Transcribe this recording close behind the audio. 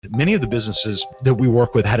Many of the businesses that we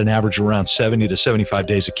work with had an average of around 70 to 75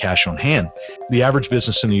 days of cash on hand. The average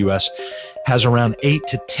business in the U.S. has around 8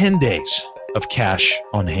 to 10 days of cash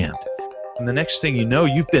on hand. And the next thing you know,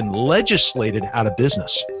 you've been legislated out of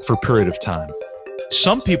business for a period of time.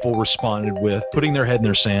 Some people responded with putting their head in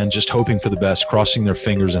their sand, just hoping for the best, crossing their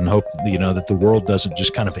fingers and hope, that the world doesn't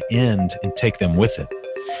just kind of end and take them with it.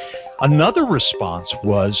 Another response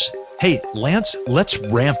was, hey, Lance, let's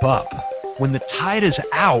ramp up. When the tide is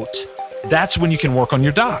out, that's when you can work on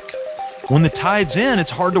your dock. When the tide's in, it's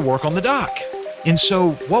hard to work on the dock. And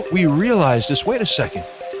so what we realized is, wait a second,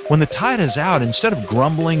 when the tide is out, instead of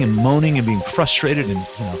grumbling and moaning and being frustrated and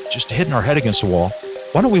just hitting our head against the wall,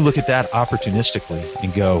 why don't we look at that opportunistically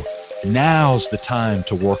and go, now's the time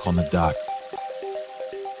to work on the dock.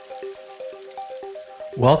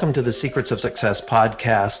 Welcome to the Secrets of Success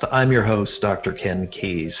podcast. I'm your host, Dr. Ken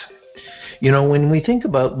Keys. When we think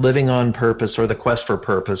about living on purpose or the quest for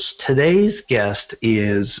purpose, today's guest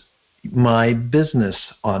is my business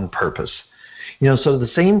on purpose. So the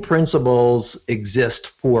same principles exist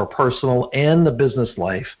for personal and the business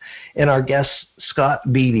life. And our guest,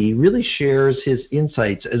 Scott Beebe, really shares his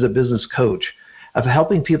insights as a business coach of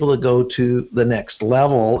helping people to go to the next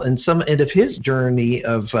level and of his journey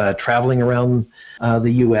of traveling around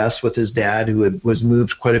the U.S. with his dad, who was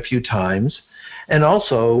moved quite a few times, and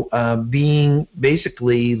also being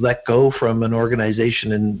basically let go from an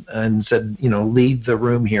organization and said, leave the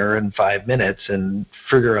room here in 5 minutes and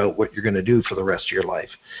figure out what you're going to do for the rest of your life.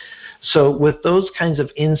 So with those kinds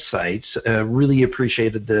of insights, really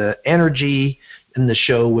appreciated the energy in the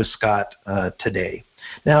show with Scott today.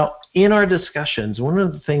 Now, in our discussions, one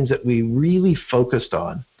of the things that we really focused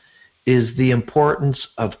on is the importance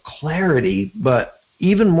of clarity, but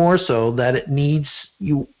even more so that it needs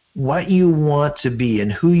what you want to be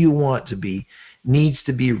and who you want to be needs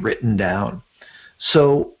to be written down.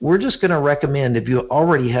 So we're just going to recommend, if you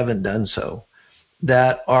already haven't done so,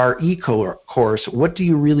 that our e-course, What Do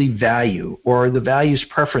You Really Value, or the Values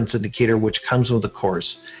Preference Indicator, which comes with the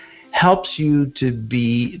course, helps you to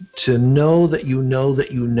know that you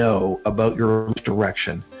know about your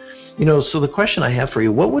direction. So the question I have for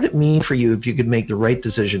you, what would it mean for you if you could make the right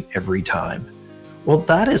decision every time? Well,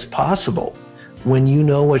 that is possible when you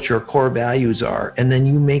know what your core values are, and then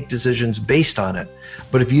you make decisions based on it.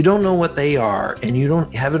 But if you don't know what they are and you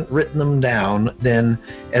haven't written them down, then,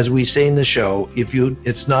 as we say in the show,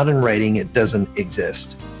 it's not in writing, it doesn't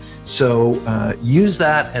exist. So use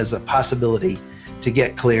that as a possibility to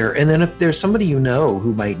get clear. And then if there's somebody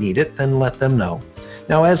who might need it, then let them know.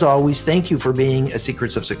 Now, as always, thank you for being a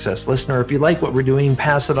Secrets of Success listener. If you like what we're doing,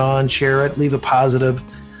 pass it on, share it, leave a positive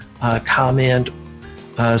comment,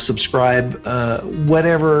 subscribe,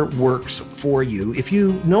 whatever works for you. If you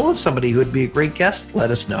know of somebody who would be a great guest,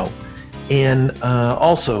 let us know. And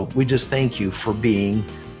also, we just thank you for being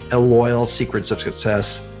a loyal Secrets of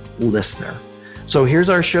Success listener. So here's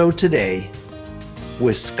our show today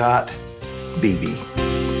with Scott Beebe.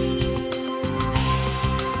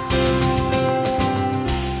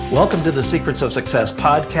 Welcome to the Secrets of Success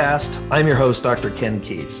podcast. I'm your host, Dr. Ken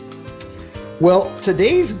Keys. Well,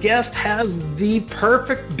 today's guest has the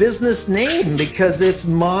perfect business name because it's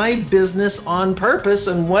my business on purpose.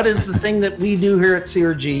 And what is the thing that we do here at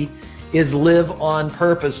CRG is live on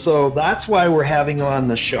purpose. So that's why we're having on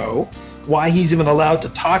the show, why he's even allowed to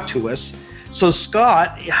talk to us. So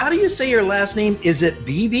Scott, how do you say your last name? Is it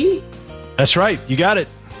Beebe? That's right. You got it.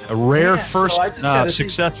 A rare first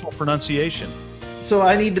successful pronunciation. So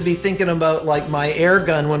I need to be thinking about like my air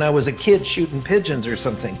gun when I was a kid shooting pigeons or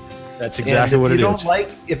something. That's exactly what it is.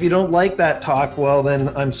 If you don't like that talk, well, then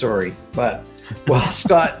I'm sorry. But, well,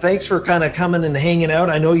 Scott, thanks for kind of coming and hanging out.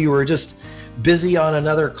 I know you were just busy on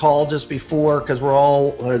another call just before because we're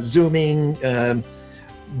all Zooming,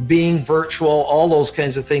 being virtual, all those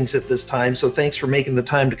kinds of things at this time. So thanks for making the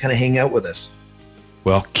time to kind of hang out with us.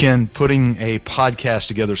 Well, Ken, putting a podcast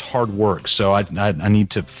together is hard work. So I need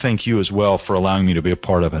to thank you as well for allowing me to be a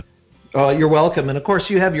part of it. You're welcome. And of course,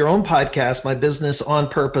 you have your own podcast,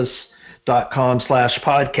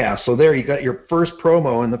 mybusinessonpurpose.com/podcast. So there you got your first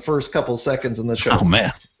promo in the first couple seconds in the show. Oh,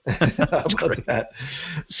 man. That's great. That.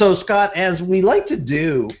 So, Scott, as we like to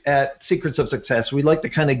do at Secrets of Success, we like to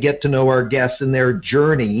kind of get to know our guests and their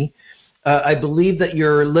journey. I believe that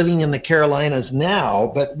you're living in the Carolinas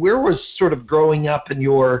now, but where was sort of growing up in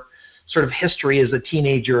your sort of history as a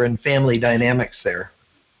teenager and family dynamics there?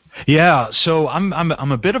 Yeah, so I'm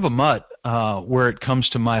a bit of a mutt where it comes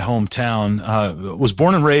to my hometown. Was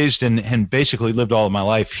born and raised and basically lived all of my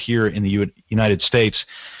life here in the United States,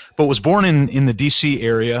 but was born in the D.C.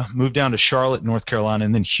 area, moved down to Charlotte, North Carolina,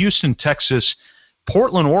 and then Houston, Texas,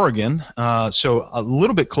 Portland, Oregon, so a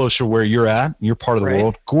little bit closer where you're at. You're part of the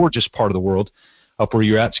world, gorgeous part of the world up where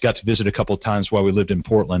you're at. So got to visit a couple of times while we lived in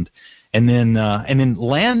Portland. And then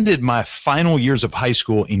landed my final years of high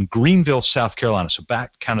school in Greenville, South Carolina, so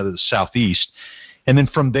back kind of to the southeast. And then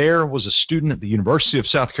from there was a student at the University of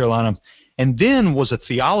South Carolina, and then was a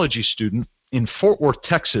theology student in Fort Worth,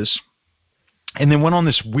 Texas, and then went on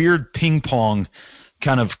this weird ping pong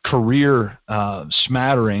kind of career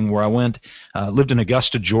smattering where I went, lived in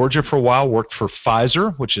Augusta, Georgia for a while, worked for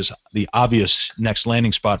Pfizer, which is the obvious next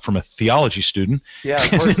landing spot from a theology student. Yeah,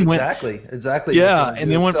 of course, exactly. Yeah,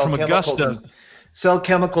 and then went from Augusta. Sell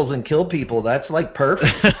chemicals and kill people. That's like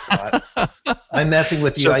perfect. I'm messing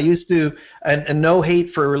with you. So, I used to, and no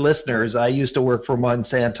hate for listeners, I used to work for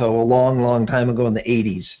Monsanto a long, long time ago in the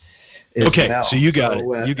 80s. Okay, so you got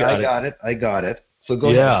it. You got it. I got it. So go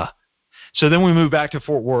ahead. So then we moved back to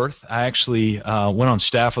Fort Worth. I actually went on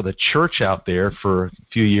staff with a church out there for a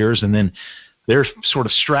few years, and then their sort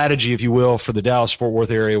of strategy, if you will, for the Dallas-Fort Worth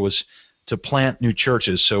area was to plant new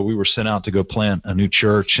churches. So we were sent out to go plant a new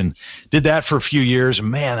church and did that for a few years. And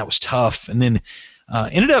man, that was tough. And then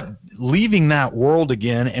ended up leaving that world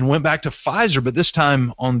again and went back to Pfizer, but this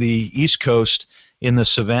time on the East Coast in the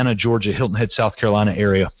Savannah, Georgia, Hilton Head, South Carolina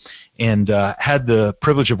area, and had the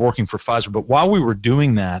privilege of working for Pfizer. But while we were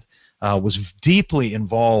doing that, was deeply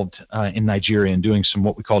involved in Nigeria and doing some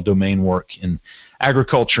what we call domain work in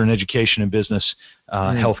agriculture and education and business,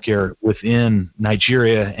 healthcare within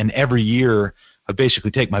Nigeria. And every year, I basically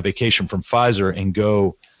take my vacation from Pfizer and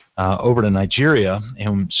go over to Nigeria.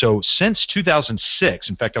 And so since 2006,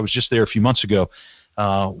 in fact, I was just there a few months ago,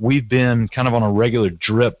 we've been kind of on a regular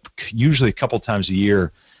drip, usually a couple times a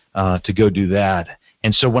year, to go do that.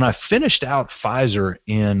 And so when I finished out Pfizer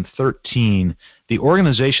in 2013, the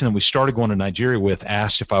organization that we started going to Nigeria with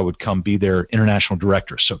asked if I would come be their international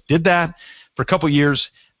director. So did that for a couple of years.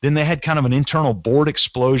 Then they had kind of an internal board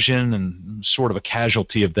explosion and sort of a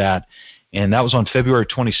casualty of that. And that was on February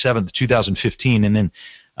 27th, 2015. And then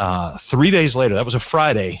 3 days later, that was a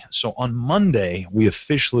Friday. So on Monday, we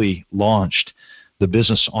officially launched the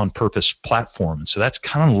Business on Purpose platform. And so that's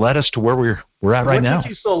kind of led us to where we're at right now. What took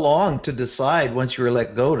you so long to decide once you were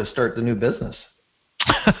let go to start the new business?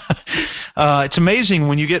 It's amazing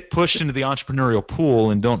when you get pushed into the entrepreneurial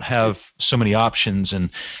pool and don't have so many options, and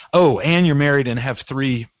you're married and have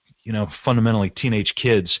three, fundamentally teenage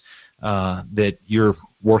kids that you're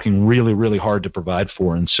working really, really hard to provide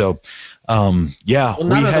for. And so, we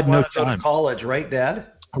had no time. Go to college, right, Dad?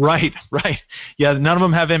 Right. Yeah, none of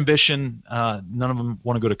them have ambition. None of them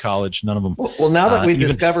want to go to college. None of them. Well, now that we've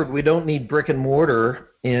discovered we don't need brick and mortar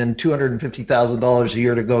and $250,000 a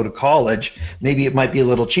year to go to college, maybe it might be a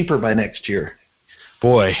little cheaper by next year.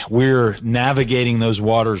 Boy, we're navigating those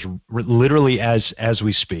waters literally as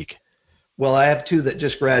we speak. Well, I have two that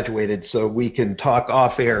just graduated, so we can talk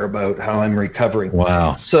off air about how I'm recovering.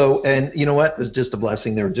 Wow. So, and you know what? It was just a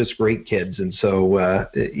blessing. They were just great kids. And so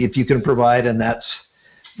if you can provide, and that's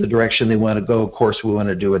the direction they want to go, of course, we want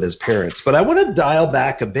to do it as parents. But I want to dial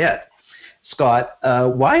back a bit. Scott,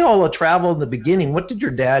 why all the travel in the beginning? What did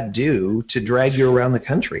your dad do to drag you around the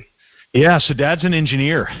country? Yeah, so Dad's an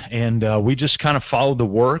engineer, and we just kind of followed the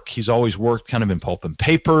work. He's always worked kind of in pulp and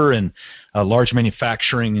paper and large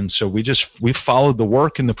manufacturing, and so we followed the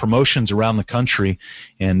work and the promotions around the country.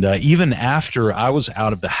 And even after I was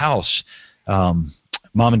out of the house, Mom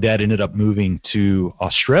and Dad ended up moving to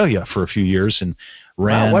Australia for a few years and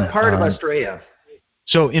ran. Wow, what part of Australia?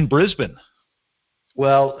 So in Brisbane.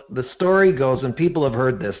 Well, the story goes, and people have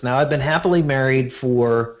heard this. Now, I've been happily married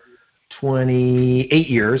for 28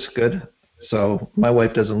 years. Good. So my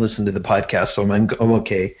wife doesn't listen to the podcast, so I'm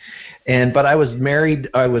okay. But I was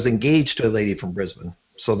engaged to a lady from Brisbane.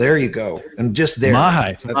 So there you go. And just there.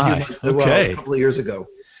 Okay. A couple of years ago.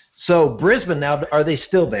 So Brisbane now, are they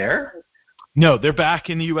still there? No, they're back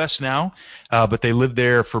in the U.S. now, but they lived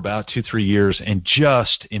there for about 2-3 years and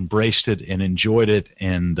just embraced it and enjoyed it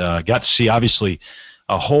and got to see, obviously,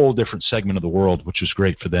 a whole different segment of the world, which was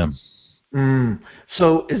great for them.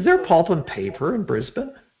 So is there pulp and paper in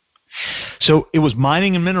Brisbane? So it was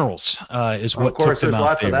mining and minerals is what took them out there. Of course, there's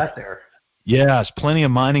lots of that there. Yeah, it's plenty of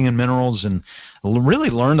mining and minerals, and really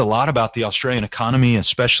learned a lot about the Australian economy,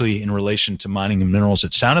 especially in relation to mining and minerals.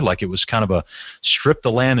 It sounded like it was kind of a strip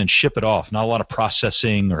the land and ship it off. Not a lot of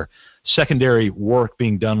processing or secondary work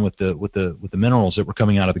being done with the minerals that were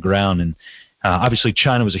coming out of the ground. And obviously,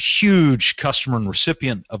 China was a huge customer and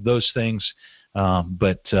recipient of those things.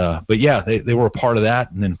 But yeah, they were a part of that.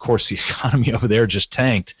 And then, of course, the economy over there just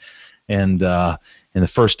tanked. And the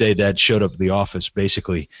first day Dad showed up at the office,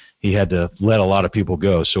 basically, he had to let a lot of people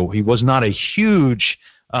go. So he was not a huge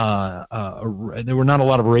there were not a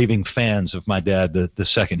lot of raving fans of my dad the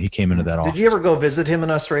second he came into that office. Did you ever go visit him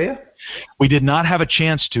in Australia? We did not have a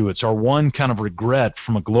chance to. It's our one kind of regret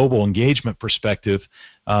from a global engagement perspective.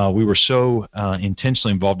 We were so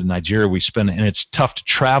intensely involved in Nigeria. And it's tough to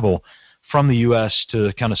travel from the U.S.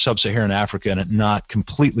 to kind of sub-Saharan Africa and it not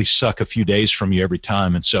completely suck a few days from you every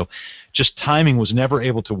time. And so just timing was never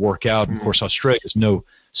able to work out. And of course, Australia is no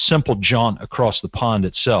simple jaunt across the pond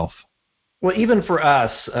itself. Well, even for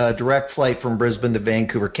us, a direct flight from Brisbane to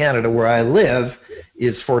Vancouver, Canada, where I live,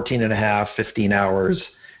 is 14 and a half, 15 hours.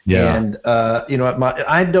 Yeah. And,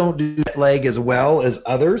 I don't do that leg as well as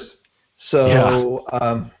others. So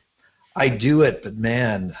I do it, but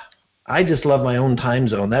man, I just love my own time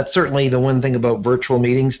zone. That's certainly the one thing about virtual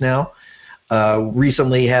meetings now.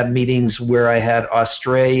 Recently had meetings where I had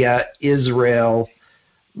Australia, Israel,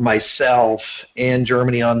 myself, and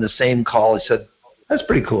Germany on the same call. I said, that's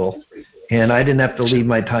pretty cool. And I didn't have to leave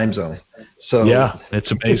my time zone. So yeah,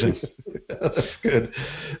 it's amazing. That's good.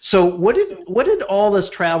 So what did all this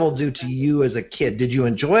travel do to you as a kid? Did you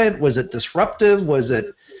enjoy it? Was it disruptive? Was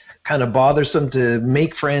it kind of bothersome to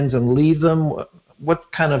make friends and leave them?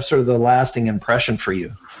 What kind of sort of the lasting impression for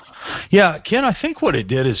you? Yeah, Ken, I think what it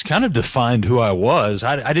did is kind of defined who I was.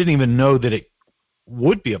 I didn't even know that it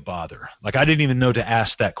would be a bother. Like I didn't even know to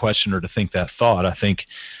ask that question or to think that thought.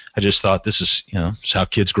 I just thought this is, it's how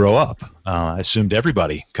kids grow up. I assumed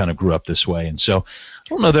everybody kind of grew up this way. And so I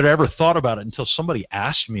don't know that I ever thought about it until somebody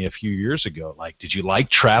asked me a few years ago, like, did you like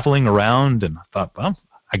traveling around? And I thought, well,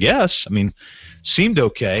 I guess. I mean, seemed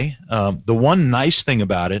okay. The one nice thing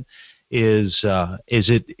about it is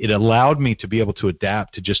it allowed me to be able to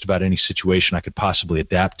adapt to just about any situation I could possibly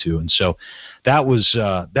adapt to. And so that was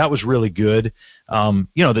really good.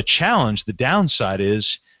 The challenge, the downside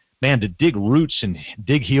is, man, to dig roots and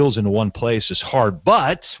dig heels into one place is hard.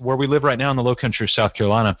 But where we live right now in the low country of South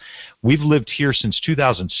Carolina, we've lived here since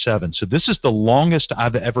 2007. So this is the longest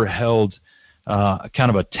I've ever held kind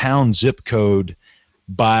of a town zip code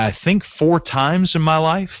by, I think, 4 times in my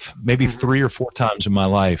life, maybe 3 or 4 times in my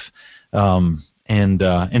life.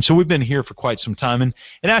 And so we've been here for quite some time. And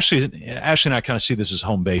Ashley and I kind of see this as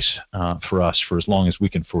home base for us for as long as we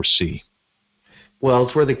can foresee. Well,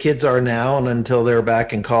 it's where the kids are now, and until they're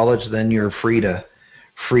back in college, then you're free to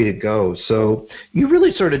go. So you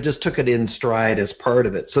really sort of just took it in stride as part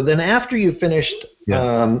of it. So then after you finished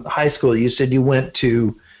high school, you said you went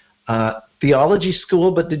to theology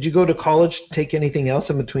school, but did you go to college, take anything else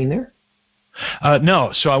in between there?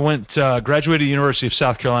 No. So I went, graduated University of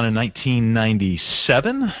South Carolina in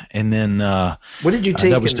 1997, and then what did you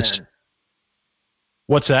take in then?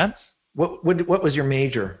 What's that? What was your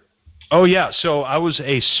major? Oh, yeah. So I was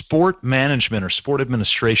a sport management or sport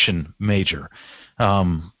administration major.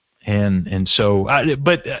 And so,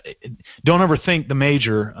 but don't ever think the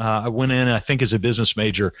major. I went in, I think, as a business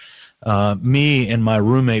major. Me and my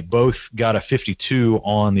roommate both got a 52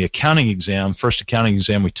 on the accounting exam, first accounting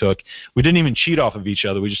exam we took. We didn't even cheat off of each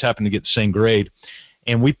other. We just happened to get the same grade.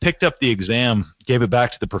 And we picked up the exam, gave it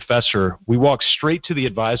back to the professor. We walked straight to the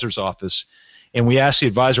advisor's office. And we asked the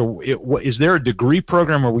advisor, is there a degree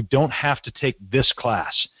program where we don't have to take this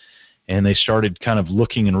class? And they started kind of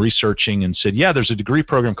looking and researching and said, yeah, there's a degree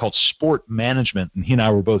program called sport management. And he and I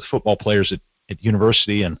were both football players at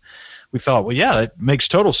university. And we thought, well, yeah, that makes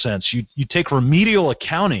total sense. You take remedial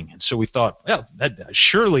accounting. And so we thought, well,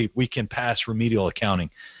 surely we can pass remedial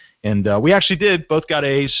accounting. And we actually did. Both got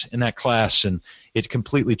A's in that class. And it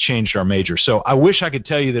completely changed our major. So I wish I could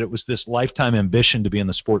tell you that it was this lifetime ambition to be in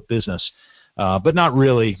the sport business. But not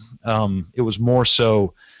really. It was more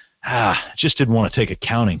so, just didn't want to take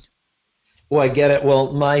accounting. Well, I get it.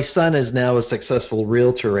 Well, my son is now a successful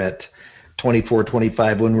realtor at 24,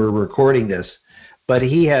 25 when we're recording this. But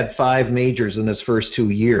he had 5 majors in his first 2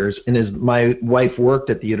 years, and my wife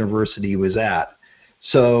worked at the university he was at.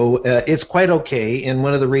 So it's quite okay. And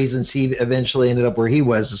one of the reasons he eventually ended up where he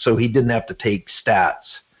was is so he didn't have to take stats,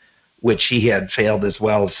 which he had failed as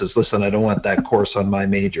well. He says, listen, I don't want that course on my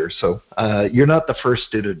major. So you're not the first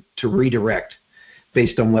student to redirect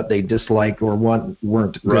based on what they disliked or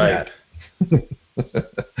weren't good at.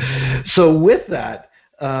 So with that,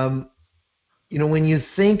 when you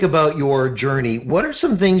think about your journey, what are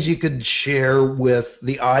some things you could share with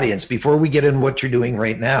the audience before we get into what you're doing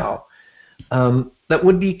right now that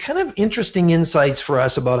would be kind of interesting insights for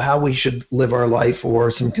us about how we should live our life or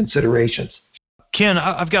some considerations? Ken,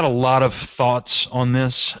 I've got a lot of thoughts on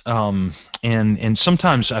this, and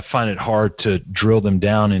sometimes I find it hard to drill them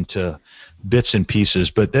down into bits and pieces,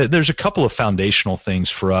 but there's a couple of foundational things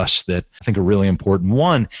for us that I think are really important.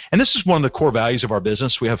 One, and this is one of the core values of our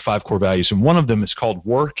business. We have 5 core values, and one of them is called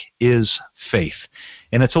work is faith.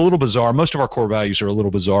 And it's a little bizarre. Most of our core values are a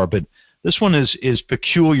little bizarre, but this one is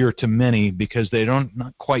peculiar to many because they don't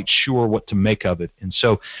not quite sure what to make of it. And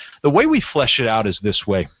so the way we flesh it out is this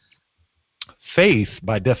way. Faith,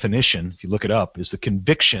 by definition, if you look it up, is the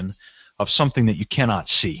conviction of something that you cannot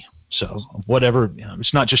see. So whatever,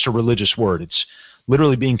 it's not just a religious word. It's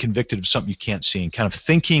literally being convicted of something you can't see and kind of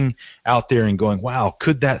thinking out there and going, wow,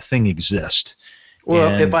 could that thing exist? Well,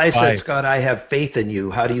 and if I said, Scott, I have faith in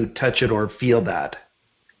you, how do you touch it or feel that?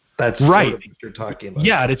 That's right. Sort of what you're talking about.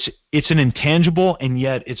 Yeah, it's an intangible, and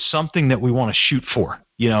yet it's something that we want to shoot for,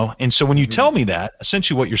 And so when you tell me that,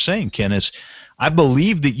 essentially what you're saying, Ken, is I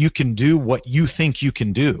believe that you can do what you think you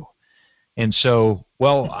can do. And so,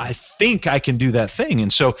 well, I think I can do that thing.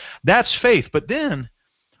 And so that's faith. But then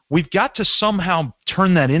we've got to somehow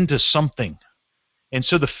turn that into something. And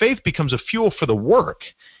so the faith becomes a fuel for the work.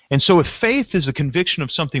 And so if faith is a conviction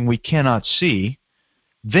of something we cannot see,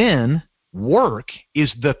 then work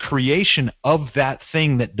is the creation of that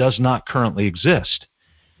thing that does not currently exist.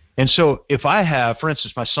 And so if I have, for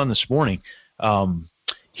instance, my son this morning,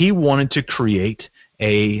 he wanted to create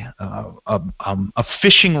a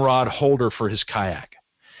fishing rod holder for his kayak.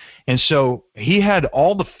 And so he had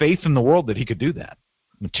all the faith in the world that he could do that.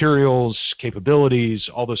 Materials, capabilities,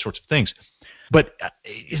 all those sorts of things. But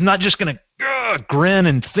he's not just going to grin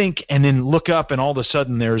and think and then look up and all of a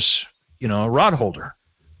sudden there's, a rod holder.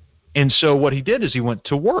 And so what he did is he went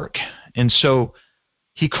to work. And so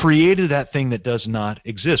he created that thing that does not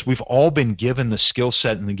exist. We've all been given the skill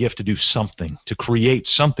set and the gift to do something, to create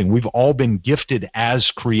something. We've all been gifted as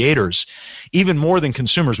creators, even more than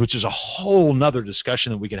consumers, which is a whole nother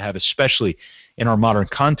discussion that we could have, especially in our modern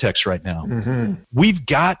context right now. Mm-hmm. We've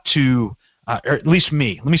got to, or at least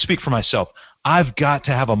me, let me speak for myself. I've got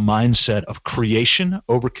to have a mindset of creation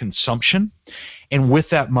over consumption. And with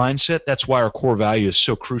that mindset, that's why our core value is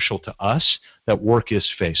so crucial to us, that work is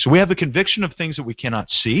faith. So we have the conviction of things that we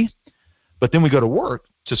cannot see, but then we go to work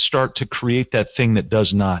to start to create that thing that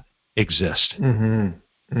does not exist.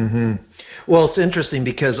 Mm-hmm. Mm-hmm. Well, it's interesting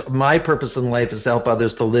because my purpose in life is to help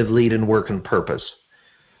others to live, lead, and work in purpose.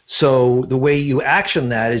 So the way you action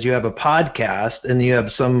that is you have a podcast and you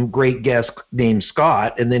have some great guest named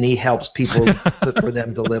Scott, and then he helps people for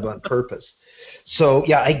them to live on purpose. So,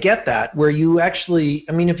 yeah, I get that, where you actually,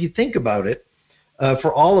 if you think about it,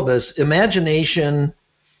 for all of us, imagination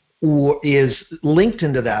is linked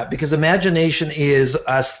into that, because imagination is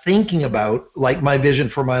us thinking about, like, my vision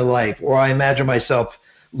for my life, or I imagine myself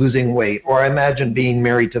losing weight, or I imagine being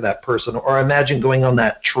married to that person, or I imagine going on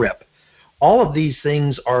that trip. All of these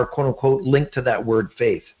things are, quote unquote, linked to that word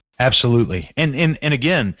faith. Absolutely. And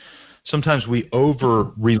again, sometimes we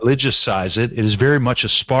over-religiousize it. It is very much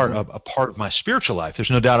a part of my spiritual life. There's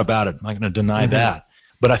no doubt about it. I'm not going to deny that.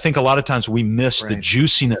 But I think a lot of times we miss the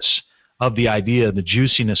juiciness of the idea, the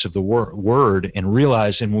juiciness of the word, and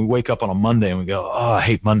realize, and we wake up on a Monday and we go, oh, I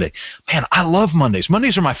hate Monday. Man, I love Mondays.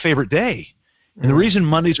 Mondays are my favorite day. And the reason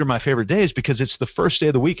Mondays are my favorite day is because it's the first day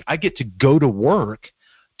of the week. I get to go to work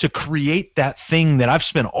to create that thing that I've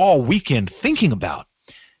spent all weekend thinking about.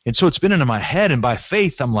 And so it's been into my head, and by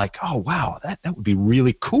faith, I'm like, oh, wow, that would be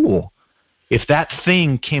really cool if that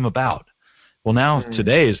thing came about. Well, now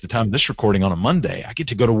today is the time of this recording on a Monday. I get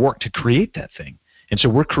to go to work to create that thing. And so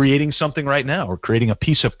we're creating something right now. We're creating a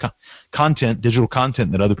piece of content, digital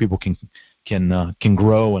content that other people can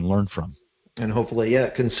grow and learn from. And hopefully,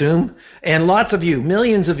 consume. And lots of you,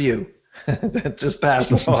 millions of you, just pass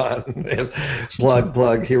them on.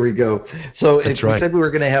 Plug, here we go. So we said we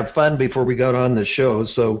were going to have fun before we got on the show.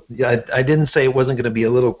 So I didn't say it wasn't going to be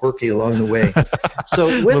a little quirky along the way. So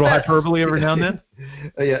a little hyperbole every now and then?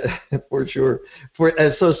 Yeah, for sure.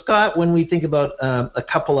 So Scott, when we think about a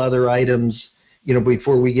couple other items,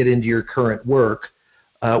 before we get into your current work,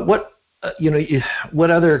 what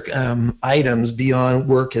other items beyond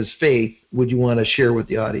work as faith would you want to share with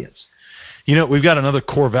the audience? We've got another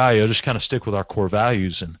core value. I'll just kind of stick with our core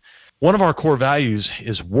values. And one of our core values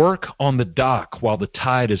is work on the dock while the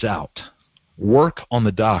tide is out. Work on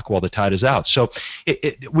the dock while the tide is out. So,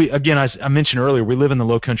 as I mentioned earlier, we live in the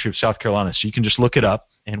low country of South Carolina. So you can just look it up.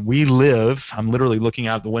 And I'm literally looking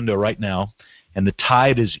out the window right now, and the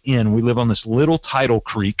tide is in. We live on this little tidal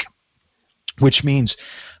creek, which means,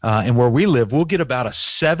 and where we live, we'll get about a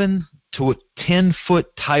 7 to a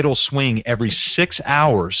 10-foot tidal swing every 6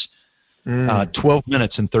 hours. 12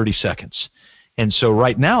 minutes and 30 seconds. And so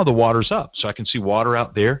right now the water's up, so I can see water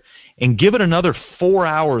out there. And give it another 4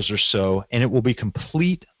 hours or so, and it will be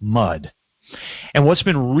complete mud. And what's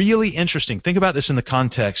been really interesting, think about this in the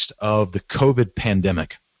context of the COVID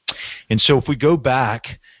pandemic. And so if we go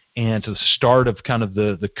back and to the start of kind of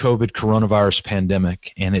the COVID coronavirus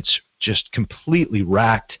pandemic, and it's just completely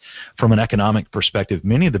racked from an economic perspective,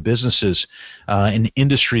 many of the businesses and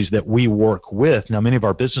industries that we work with, now many of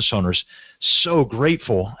our business owners, so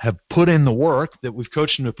grateful, have put in the work that we've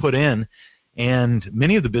coached them to put in. And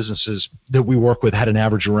many of the businesses that we work with had an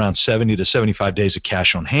average of around 70 to 75 days of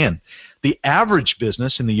cash on hand. The average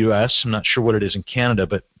business in the U.S., I'm not sure what it is in Canada,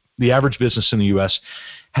 but the average business in the U.S.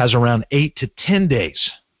 has around 8 to 10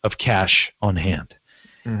 days of cash on hand.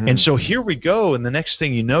 Mm-hmm. And so here we go, and the next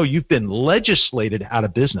thing you know, you've been legislated out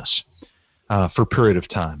of business for a period of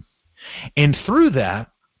time. And through that,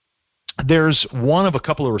 there's one of a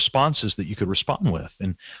couple of responses that you could respond with.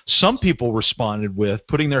 And some people responded with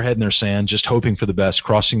putting their head in their sand, just hoping for the best,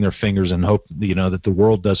 crossing their fingers and hope, that the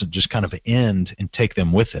world doesn't just kind of end and take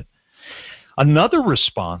them with it. Another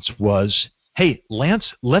response was, hey,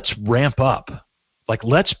 Lance, let's ramp up. Like,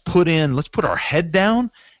 let's put our head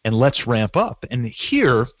down and let's ramp up. And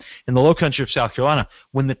here in the low country of South Carolina,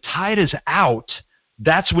 when the tide is out,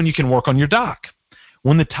 that's when you can work on your dock.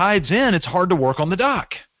 When the tide's in, it's hard to work on the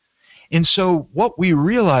dock. And so what we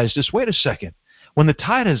realized is, wait a second, when the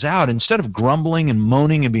tide is out, instead of grumbling and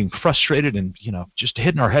moaning and being frustrated and, just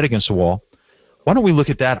hitting our head against the wall, why don't we look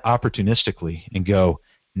at that opportunistically and go,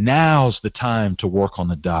 now's the time to work on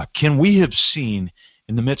the dock. We have seen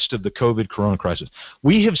in the midst of the COVID corona crisis,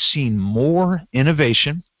 we have seen more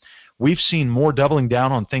innovation. We've seen more doubling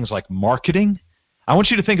down on things like marketing. I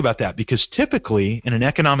want you to think about that, because typically in an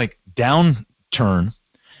economic downturn,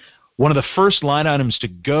 one of the first line items to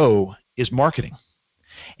go is marketing.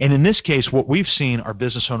 And in this case, what we've seen are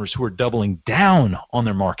business owners who are doubling down on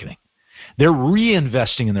their marketing. They're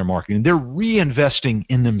reinvesting in their marketing. They're reinvesting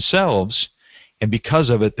in themselves. And because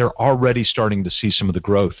of it, they're already starting to see some of the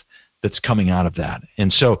growth that's coming out of that.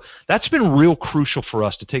 And so that's been real crucial for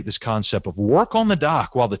us to take this concept of work on the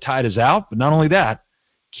dock while the tide is out, but not only that,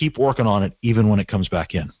 keep working on it even when it comes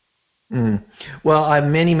back in. Well,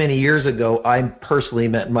 many, many years ago, I personally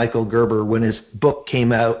met Michael Gerber when his book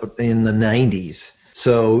came out in the 90s.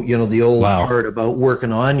 So, the old part about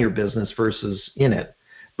working on your business versus in it.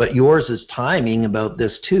 But yours is timing about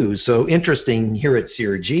this too. So interesting, here at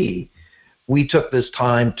CRG, we took this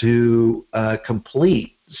time to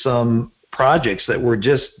complete some projects that were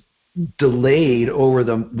just delayed over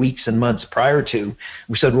the weeks and months prior to.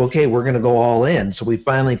 We said, well, okay, we're going to go all in. So we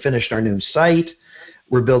finally finished our new site.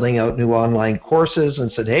 We're building out new online courses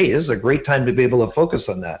and said, hey, this is a great time to be able to focus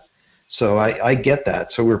on that. So I get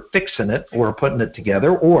that. So we're fixing it, or putting it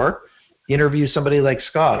together, or interview somebody like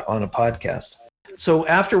Scott on a podcast. So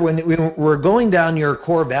after when we're going down your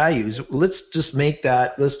core values, let's just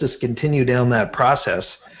continue down that process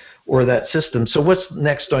or that system. So what's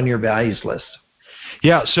next on your values list?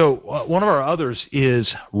 Yeah, so one of our others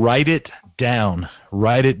is write it down.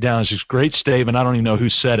 Write it down. It's this great statement. I don't even know who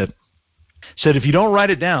said it. Said, if you don't write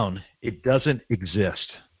it down, it doesn't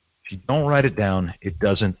exist. If you don't write it down, it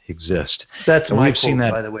doesn't exest. That's my quote,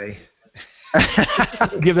 by the way.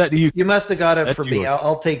 Give that to you. You must have got it from me.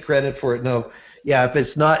 I'll take credit for it. No, yeah,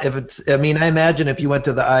 I imagine if you went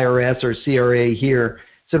to the IRS or CRA here,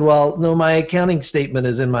 said, well, no, my accounting statement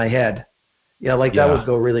is in my head. Yeah, that would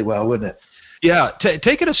go really well, wouldn't it? Yeah,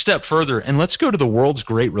 take it a step further, and let's go to the world's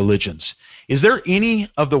great religions. Is there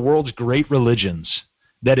any of the world's great religions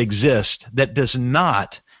that exist that does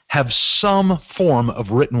not have some form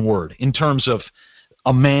of written word in terms of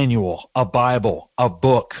a manual, a Bible, a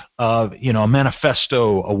book, a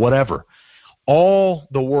manifesto, or whatever? All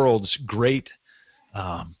the world's great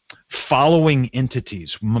following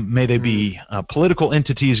entities, may they be political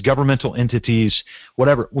entities, governmental entities,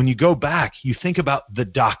 whatever. When you go back, you think about the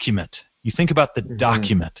document. You think about the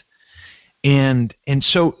document. And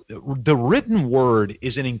so the written word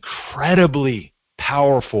is an incredibly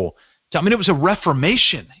powerful. It was a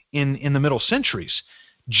reformation in the middle centuries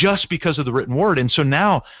just because of the written word. And so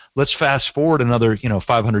now let's fast forward another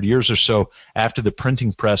 500 years or so after the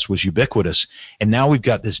printing press was ubiquitous, and now we've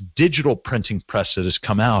got this digital printing press that has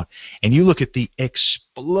come out, and you look at the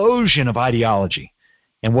explosion of ideology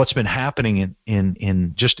and what's been happening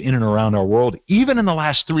in just in and around our world, even in the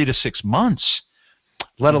last 3 to 6 months,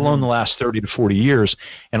 let alone the last 30 to 40 years.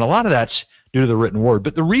 And a lot of that's due to the written word.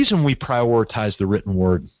 But the reason we prioritize the written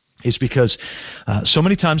word is because so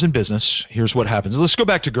many times in business, here's what happens. Let's go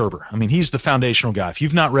back to Gerber. He's the foundational guy. If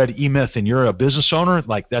you've not read E-Myth and you're a business owner,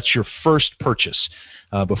 that's your first purchase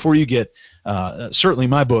before you get certainly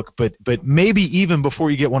my book, but maybe even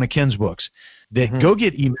before you get one of Ken's books. that go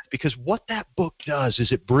get E-Myth, because what that book does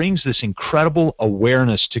is it brings this incredible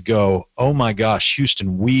awareness to go, oh my gosh,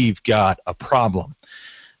 Houston, we've got a problem.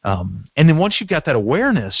 And then once you've got that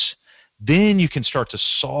awareness, then you can start to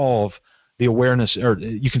solve the awareness, or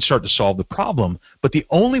you can start to solve the problem. But the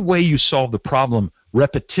only way you solve the problem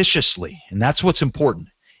repetitiously, and that's what's important,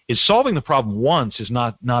 is solving the problem once is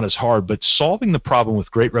not as hard, but solving the problem with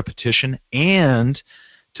great repetition and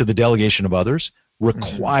to the delegation of others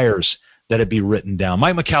requires that it be written down.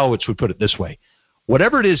 Mike Michalowicz would put it this way: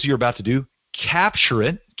 whatever it is you're about to do, capture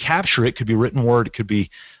it. Capture it. Could be written word, it could be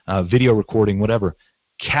video recording, whatever.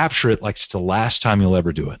 Capture it like it's the last time you'll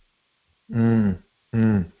ever do it.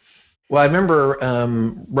 Well, I remember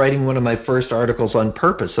writing one of my first articles on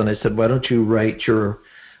purpose, and I said, why don't you write your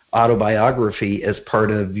autobiography as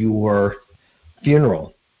part of your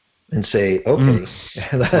funeral? And say, okay,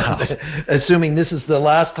 wow. Assuming this is the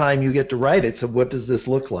last time you get to write it, so what does this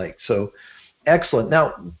look like? So, excellent.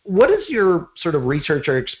 Now, what has your sort of research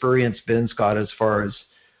or experience been, Scott, as far as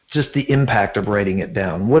just the impact of writing it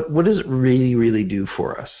down? What does it really, really do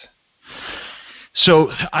for us?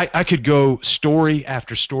 So I could go story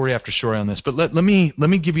after story after story on this, but let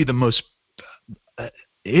me give you the most.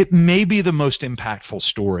 It may be the most impactful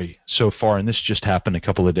story so far, and this just happened a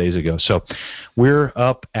couple of days ago. So we're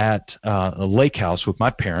up at a lake house with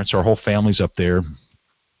my parents. Our whole family's up there.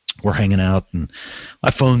 We're hanging out, and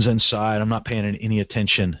my phone's inside. I'm not paying any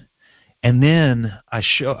attention. And then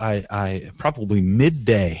I probably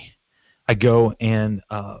midday, I go and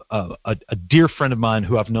a dear friend of mine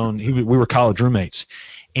who I've known, we were college roommates,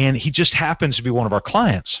 and he just happens to be one of our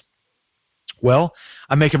clients. Well,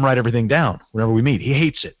 I make him write everything down whenever we meet. He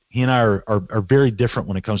hates it. He and I are very different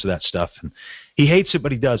when it comes to that stuff. And he hates it,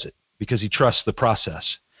 but he does it because he trusts the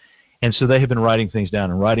process. And so they have been writing things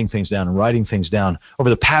down and writing things down and writing things down.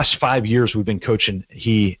 Over the past 5 years, we've been coaching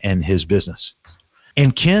he and his business.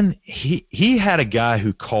 And Ken, he had a guy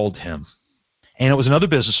who called him, and it was another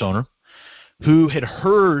business owner who had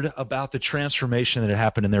heard about the transformation that had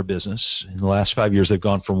happened in their business. In the last 5 years, they've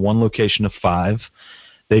gone from 1 location to 5.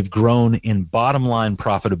 They've grown in bottom line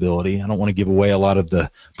profitability. I don't want to give away a lot of the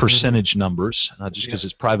percentage numbers, just because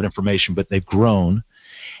it's private information, but they've grown.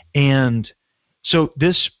 And so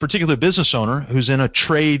this particular business owner, who's in a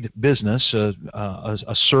trade business,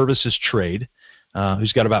 a services trade,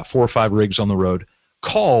 who's got about 4 or 5 rigs on the road,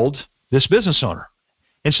 called this business owner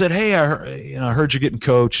and said, hey, I heard you're getting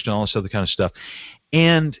coached and all this other kind of stuff.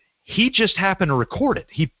 And he just happened to record it.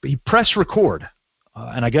 He pressed record,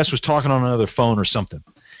 and I guess was talking on another phone or something.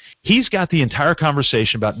 He's got the entire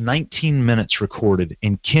conversation, about 19 minutes recorded,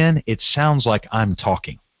 and Ken, it sounds like I'm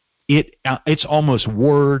talking. It's almost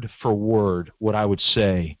word for word what I would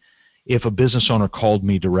say if a business owner called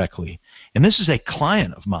me directly. And this is a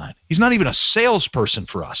client of mine. He's not even a salesperson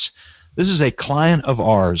for us. This is a client of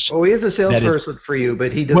ours. Oh, he is a salesperson for you,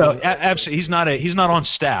 but he doesn't. Well, absolutely, he's not on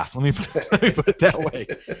staff. Let me put it that way.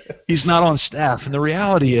 He's not on staff. And the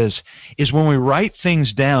reality is when we write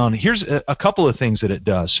things down, here's a couple of things that it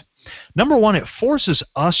does. Number one, it forces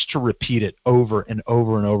us to repeat it over and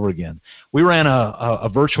over and over again. We ran a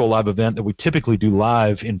virtual live event that we typically do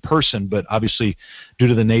live in person, but obviously due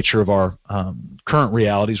to the nature of our current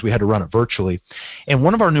realities, we had to run it virtually. And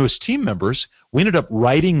one of our newest team members, we ended up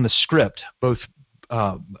writing the script, both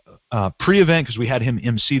pre-event, because we had him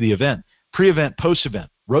MC the event, pre-event,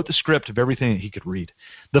 post-event, wrote the script of everything that he could read.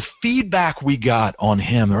 The feedback we got on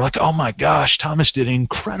him, they're like, oh my gosh, Thomas did an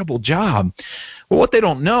incredible job. Well, what they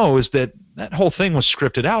don't know is that whole thing was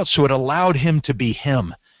scripted out, so it allowed him to be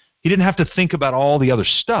him. He didn't have to think about all the other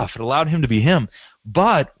stuff. It allowed him to be him.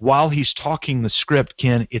 But while he's talking the script,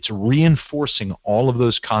 Ken, it's reinforcing all of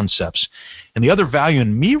those concepts. And the other value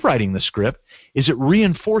in me writing the script is it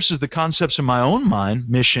reinforces the concepts in my own mind,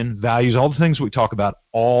 mission, values, all the things we talk about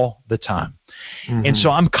all the time. Mm-hmm. And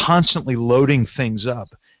so I'm constantly loading things up.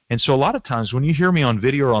 And so a lot of times when you hear me on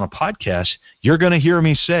video or on a podcast, you're going to hear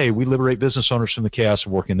me say, we liberate business owners from the chaos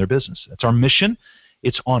of working their business. That's our mission.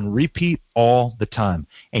 It's on repeat all the time.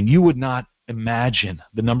 And you would not imagine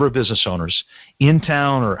the number of business owners in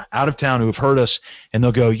town or out of town who have heard us, and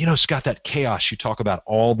they'll go, Scott, that chaos you talk about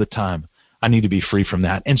all the time, I need to be free from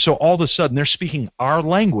that. And so all of a sudden they're speaking our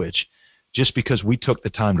language just because we took the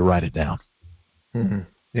time to write it down. Mm-hmm.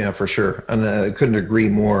 Yeah, for sure. And I couldn't agree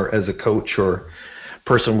more as a coach or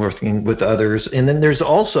person working with others. And then there's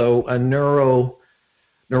also a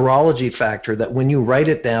neurology factor that when you write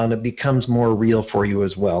it down, it becomes more real for you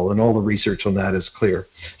as well. And all the research on that is clear.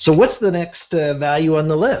 So what's the next value on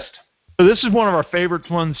the list? So this is one of our favorite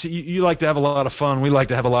ones. You like to have a lot of fun. We like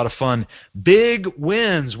to have a lot of fun. Big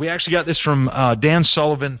wins. We actually got this from Dan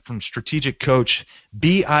Sullivan from Strategic Coach,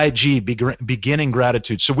 BIG, Beginning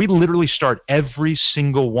Gratitude. So we literally start every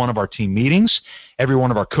single one of our team meetings, every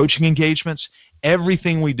one of our coaching engagements,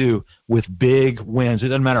 everything we do with big wins. It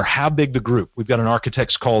doesn't matter how big the group. We've got an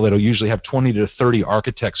architects call that will usually have 20 to 30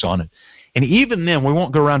 architects on it. And even then, we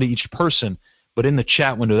won't go around to each person, but in the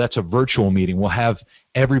chat window, that's a virtual meeting. We'll have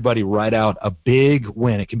everybody write out a big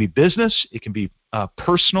win. It can be business, it can be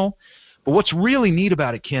personal. But what's really neat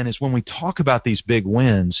about it, Ken, is when we talk about these big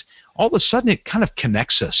wins, all of a sudden it kind of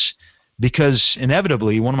connects us. Because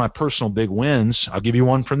inevitably, one of my personal big wins, I'll give you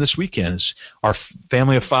one from this weekend, is our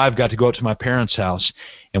family of 5 got to go up to my parents' house,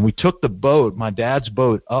 and we took the boat, my dad's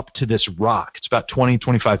boat, up to this rock. It's about 20,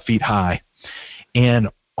 25 feet high. And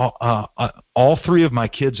all 3 of my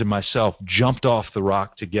kids and myself jumped off the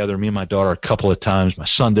rock together, me and my daughter a couple of times. My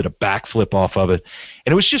son did a backflip off of it.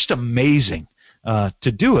 And it was just amazing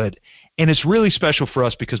to do it. And it's really special for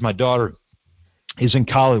us because my daughter is in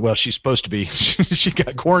college. Well, she's supposed to be. She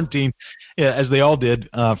got quarantined, as they all did,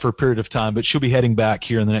 for a period of time. But she'll be heading back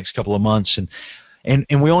here in the next couple of months. And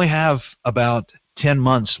we only have about 10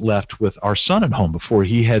 months left with our son at home before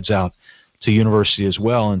he heads out to university as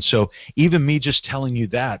well. And so even me just telling you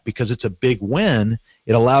that, because it's a big win,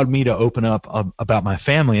 it allowed me to open up about my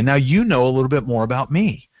family. And now you know a little bit more about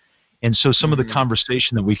me. And so some of the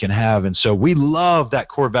conversation that we can have. And so we love that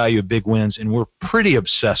core value of big wins, and we're pretty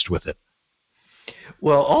obsessed with it.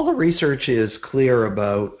 Well, all the research is clear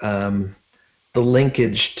about the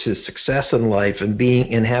linkage to success in life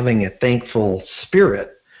and having a thankful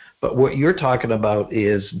spirit. But what you're talking about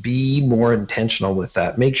is be more intentional with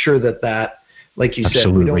that. Make sure that, like you said,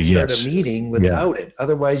 we don't start a meeting without it.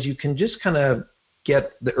 Otherwise, you can just kind of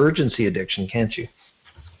get the urgency addiction, can't you?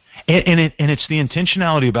 And it's the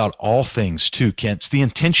intentionality about all things, too, Kent. It's the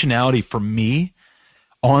intentionality for me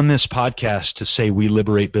on this podcast to say we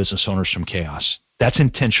liberate business owners from chaos. That's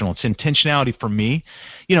intentional. It's intentionality for me.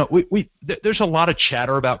 You know, there's a lot of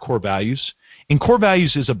chatter about core values, and core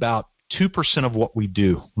values is about 2% of what we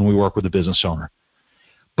do when we work with a business owner.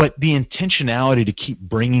 But the intentionality to keep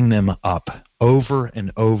bringing them up over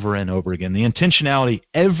and over and over again. The intentionality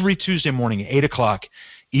every Tuesday morning at 8 o'clock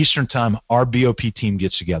Eastern time, our BOP team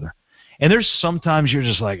gets together. And there's sometimes you're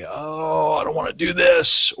just like, oh, I don't want to do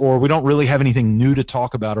this, or we don't really have anything new to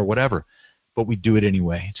talk about or whatever, but we do it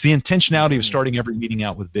anyway. It's the intentionality of starting every meeting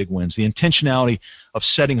out with big wins, the intentionality of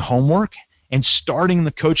setting homework and starting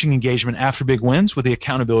the coaching engagement after big wins with the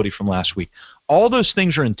accountability from last week. All those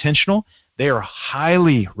things are intentional. They are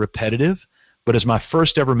highly repetitive. But as my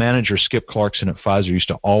first ever manager, Skip Clarkson at Pfizer, used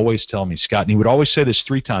to always tell me, Scott, and he would always say this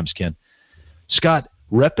 3 times, Ken, Scott,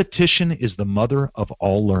 repetition is the mother of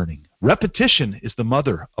all learning. Repetition is the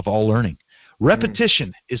mother of all learning.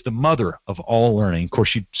 Repetition is the mother of all learning. Of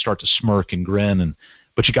course, you start to smirk and grin,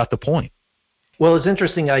 but you got the point. Well, it's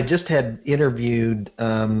interesting. I just had interviewed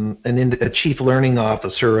a chief learning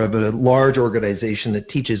officer of a large organization that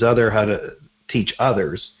teaches how to teach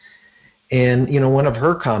others. And, you know, one of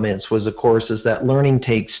her comments was, of course, is that learning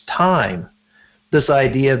takes time. This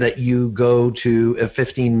idea that you go to a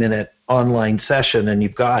 15-minute online session and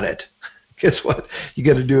you've got it. Guess what? You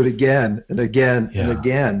got to do it again and again and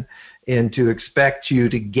again. And to expect you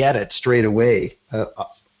to get it straight away,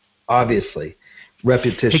 obviously,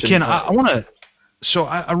 repetition. Hey, Ken, I want to... So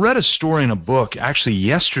I read a story in a book actually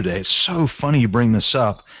yesterday. It's so funny you bring this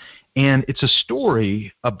up. And it's a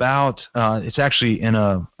story about, it's actually in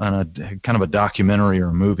a kind of a documentary or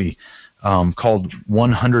a movie called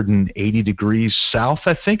 180 Degrees South,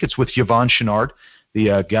 I think. It's with Yvon Chouinard,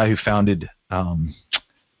 the guy who founded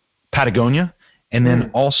Patagonia. And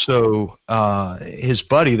then also his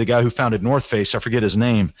buddy, the guy who founded North Face, I forget his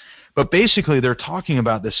name. But basically they're talking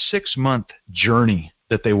about the 6-month journey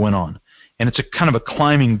that they went on. And it's a kind of a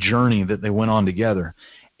climbing journey that they went on together.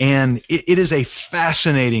 And it is a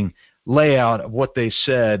fascinating layout of what they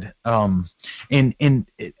said. In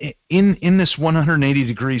this 180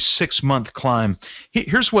 degrees 6-month climb,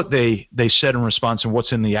 here's what they said in response and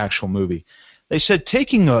what's in the actual movie. They said,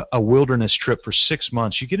 taking a wilderness trip for 6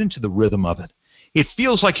 months, you get into the rhythm of it. It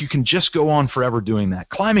feels like you can just go on forever doing that.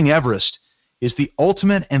 Climbing Everest is the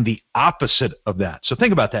ultimate and the opposite of that. So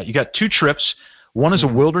think about that. You got 2 trips. One is a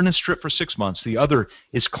wilderness trip for 6 months. The other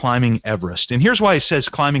is climbing Everest. And here's why he says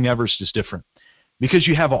climbing Everest is different. Because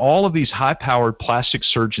you have all of these high-powered plastic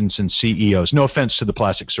surgeons and CEOs. No offense to the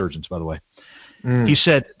plastic surgeons, by the way. He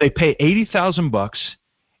said they pay $80,000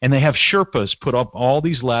 and they have Sherpas put up all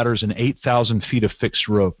these ladders and 8,000 feet of fixed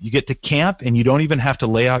rope. You get to camp and you don't even have to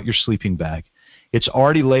lay out your sleeping bag. It's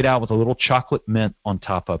already laid out with a little chocolate mint on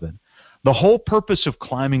top of it. The whole purpose of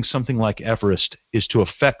climbing something like Everest is to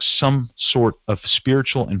affect some sort of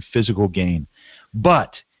spiritual and physical gain.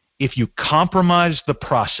 But if you compromise the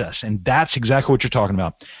process, and that's exactly what you're talking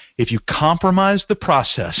about, if you compromise the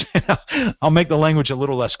process, I'll make the language a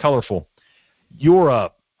little less colorful, you're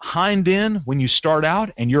a hind end when you start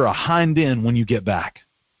out, and you're a hind end when you get back.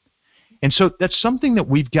 And so that's something that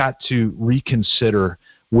we've got to reconsider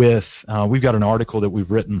with, we've got an article that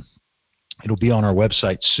we've written. It'll be on our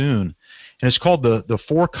website soon. And it's called the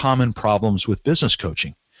 4 Common Problems with Business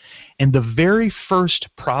Coaching. And the very first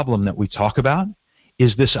problem that we talk about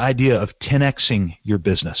is this idea of 10xing your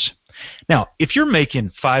business. Now, if you're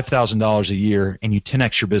making $5,000 a year and you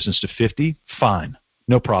 10x your business to 50, fine,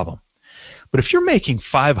 no problem. But if you're making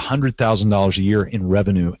 $500,000 a year in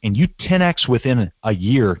revenue and you 10x within a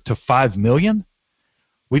year to $5 million,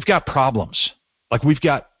 we've got problems. Like, we've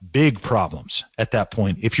got big problems at that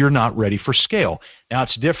point if you're not ready for scale. Now,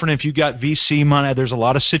 it's different if you got VC money. There's a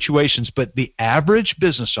lot of situations, but the average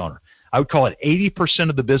business owner, I would call it 80%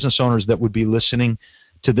 of the business owners that would be listening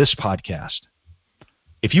to this podcast,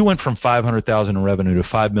 if you went from $500,000 in revenue to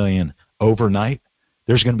 $5 million overnight,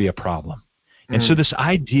 there's going to be a problem. And so this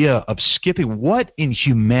idea of skipping, what in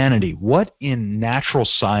humanity, what in natural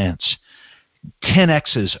science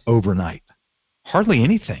 10x's overnight? Hardly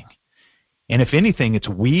anything. And if anything, it's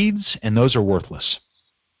weeds, and those are worthless.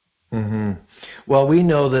 Mm-hmm. Well, we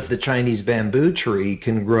know that the Chinese bamboo tree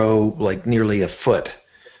can grow like nearly a foot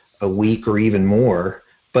a week or even more,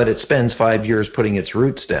 but it spends 5 years putting its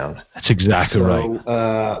roots down. That's exactly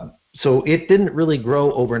right. So it didn't really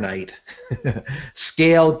grow overnight.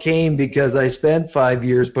 Scale came because I spent 5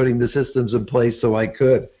 years putting the systems in place so I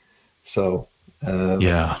could. So,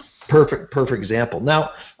 perfect example.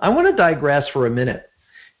 Now, I want to digress for a minute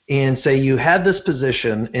and say you had this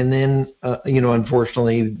position, and then,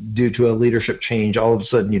 unfortunately, due to a leadership change, all of a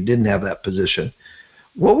sudden you didn't have that position.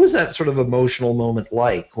 What was that sort of emotional moment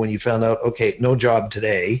like when you found out, okay, no job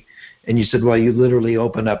today, and you said, well, you literally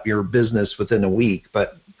opened up your business within a week,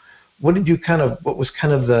 but what did you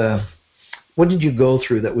go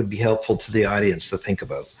through that would be helpful to the audience to think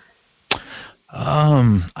about?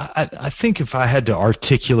 I think if I had to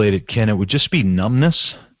articulate it, Ken, it would just be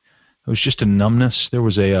numbness. It was just a numbness. There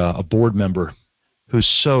was a board member who's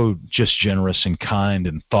so just generous and kind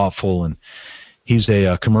and thoughtful, and he's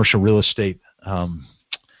a commercial real estate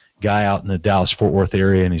guy out in the Dallas-Fort Worth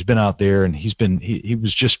area, and he's been out there, and he's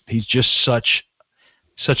just such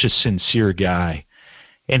a sincere guy.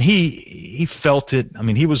 And he felt it. I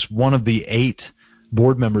mean, he was one of the 8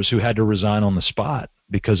 board members who had to resign on the spot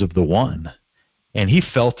because of the one. And he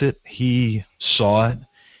felt it. He saw it.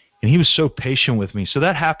 And he was so patient with me. So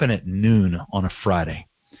that happened at noon on a Friday.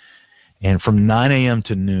 And from 9 a.m.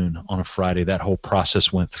 to noon on a Friday, that whole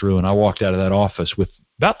process went through. And I walked out of that office with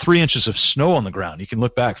about 3 inches of snow on the ground. You can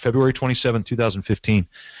look back, February 27, 2015.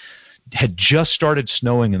 Had just started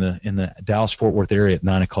snowing in the Dallas-Fort Worth area at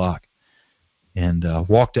 9 o'clock. And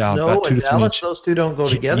walked out. No, about 2 in to 3 Dallas, inches. those two don't go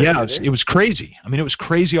together. Yeah, it was crazy. I mean, it was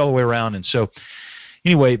crazy all the way around. And so,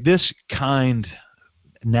 anyway, this kind,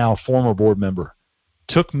 now former board member,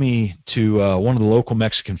 took me to one of the local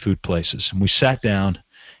Mexican food places. And we sat down,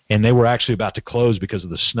 and they were actually about to close because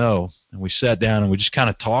of the snow. And we sat down, and we just kind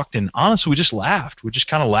of talked. And honestly, we just laughed. We just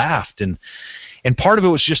kind of laughed. And part of it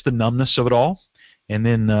was just the numbness of it all. And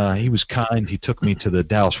then he was kind. He took me to the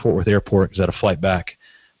Dallas-Fort Worth airport because I had a flight back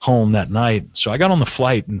home that night. So I got on the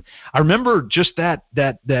flight, and I remember just that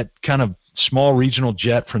kind of small regional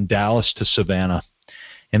jet from Dallas to Savannah.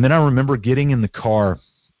 And then I remember getting in the car,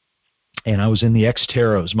 and I was in the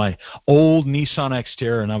Xterra. It was my old Nissan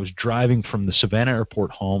Xterra, and I was driving from the Savannah airport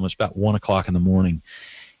home. It was about 1 o'clock in the morning.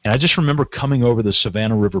 And I just remember coming over the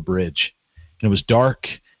Savannah River Bridge, and it was dark,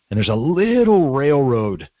 and there's a little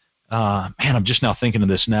railroad. I'm just now thinking of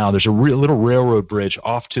this now. There's a little railroad bridge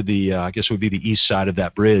off to the, I guess it would be the east side of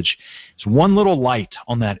that bridge. It's one little light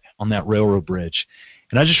on that railroad bridge.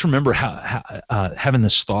 And I just remember having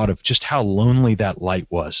this thought of just how lonely that light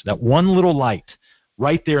was. That one little light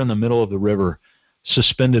right there in the middle of the river,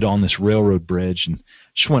 suspended on this railroad bridge, and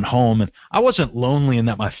just went home. And I wasn't lonely in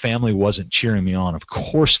that my family wasn't cheering me on. Of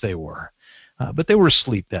course they were. But they were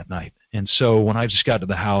asleep that night. And so when I just got to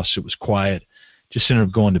the house, it was quiet. Just ended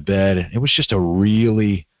up going to bed. It was just a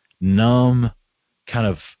really numb, kind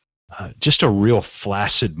of just a real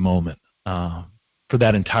flaccid moment for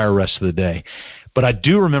that entire rest of the day. But I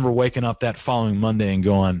do remember waking up that following Monday and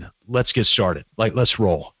going, let's get started. Like, let's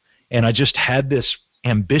roll. And I just had this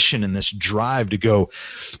ambition and this drive to go,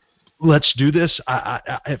 let's do this.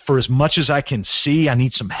 I for as much as I can see, I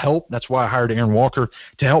need some help. That's why I hired Aaron Walker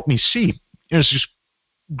to help me see. It's just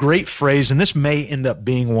great phrase, and this may end up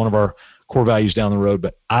being one of our core values down the road,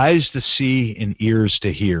 but eyes to see and ears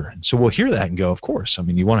to hear. And so we'll hear that and go, of course. I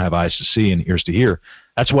mean, you want to have eyes to see and ears to hear.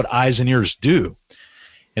 That's what eyes and ears do.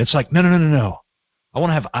 And it's like, no. I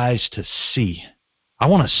want to have eyes to see. I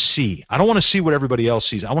want to see. I don't want to see what everybody else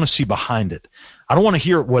sees. I want to see behind it. I don't want to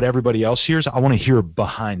hear what everybody else hears. I want to hear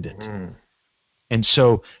behind it. And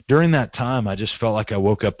so during that time, I just felt like I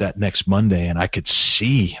woke up that next Monday and I could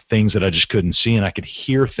see things that I just couldn't see, and I could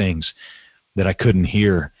hear things that I couldn't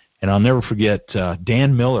hear. And I'll never forget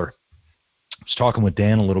Dan Miller. I was talking with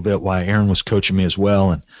Dan a little bit while Aaron was coaching me as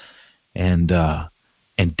well, and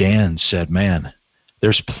Dan said, "Man,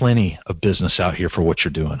 there's plenty of business out here for what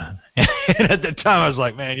you're doing." And at the time, I was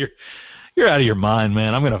like, "Man, you're out of your mind,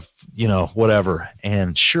 man. I'm gonna, whatever."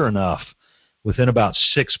 And sure enough, within about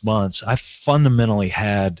 6 months, I fundamentally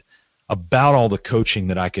had about all the coaching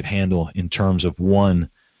that I could handle in terms of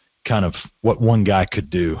what one guy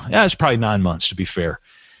could do. Yeah, it's probably 9 months to be fair.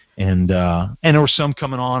 And there were some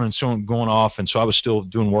coming on and some going off, and so I was still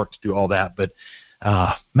doing work to do all that. But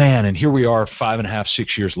man, and here we are 5.5,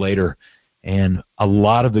 6 years later, and a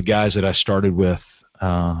lot of the guys that I started with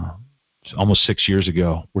almost 6 years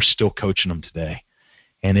ago, we're still coaching them today.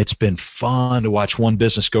 And it's been fun to watch one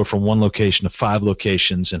business go from one location to 5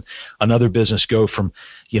 locations, and another business go from,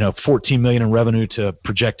 $14 million in revenue to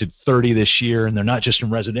projected 30 this year. And they're not just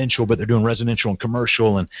in residential, but they're doing residential and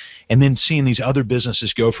commercial. And then seeing these other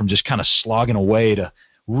businesses go from just kind of slogging away to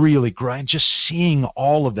really grind, just seeing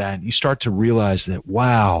all of that. And you start to realize that,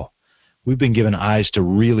 wow, we've been given eyes to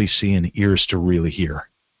really see and ears to really hear.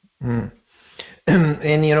 And,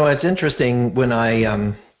 it's interesting when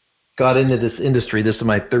I, got into this industry. This is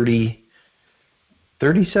my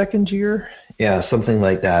 32nd year? Yeah, something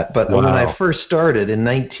like that. But When I first started in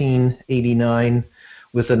 1989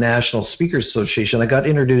 with the National Speakers Association, I got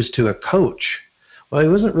introduced to a coach. Well, he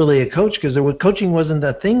wasn't really a coach because coaching wasn't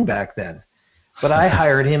a thing back then. But I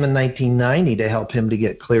hired him in 1990 to help him to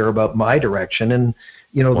get clear about my direction. And,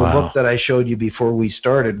 the book that I showed you before we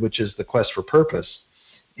started, which is The Quest for Purpose,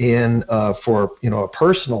 for a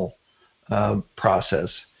personal process,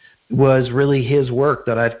 was really his work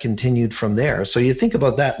that I've continued from there. So you think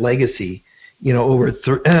about that legacy, over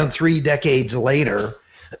 3 decades later,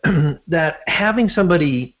 that having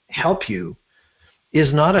somebody help you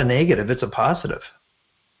is not a negative, it's a positive.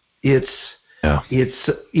 It's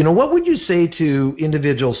what would you say to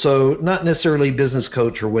individuals, so not necessarily business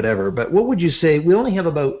coach or whatever, but what would you say, we only have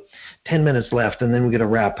about 10 minutes left and then we're going to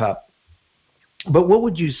wrap up. But what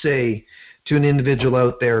would you say to an individual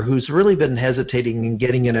out there who's really been hesitating in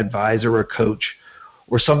getting an advisor or a coach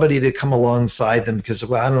or somebody to come alongside them because,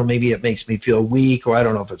 well, I don't know, maybe it makes me feel weak, or I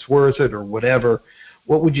don't know if it's worth it or whatever.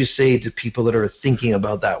 What would you say to people that are thinking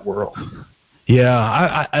about that world?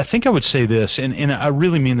 Yeah, I think I would say this, and I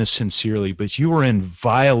really mean this sincerely, but you are in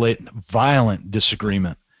violent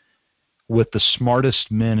disagreement with the smartest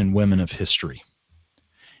men and women of history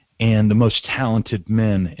and the most talented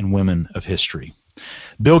men and women of history.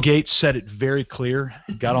 Bill Gates said it very clear,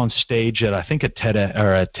 got on stage at, I think, a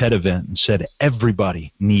TED event and said,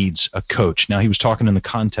 everybody needs a coach. Now, he was talking in the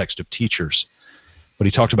context of teachers, but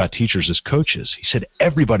he talked about teachers as coaches. He said,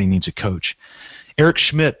 everybody needs a coach. Eric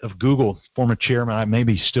Schmidt of Google, former chairman,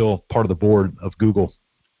 maybe still part of the board of Google,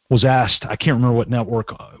 was asked, I can't remember what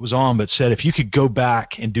network it was on, but said, if you could go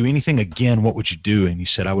back and do anything again, what would you do? And he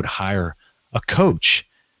said, I would hire a coach.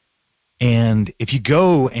 And if you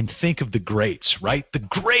go and think of the greats, right? The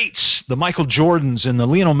greats, the Michael Jordans and the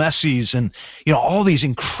Lionel Messis and, all these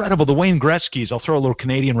incredible, the Wayne Gretzkys, I'll throw a little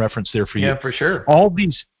Canadian reference there for you. Yeah, for sure. All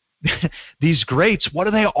these greats, what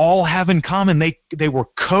do they all have in common? They were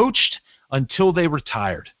coached until they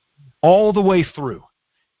retired, all the way through.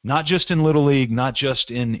 Not just in Little League, not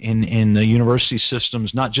just in the university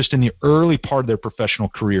systems, not just in the early part of their professional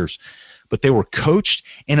careers, but they were coached.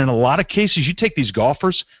 And in a lot of cases, you take these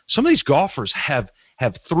golfers, some of these golfers have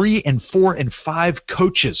 3 and 4 and 5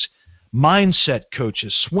 coaches, mindset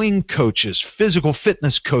coaches, swing coaches, physical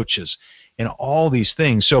fitness coaches, and all these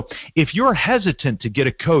things. So if you're hesitant to get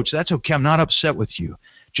a coach, that's okay. I'm not upset with you.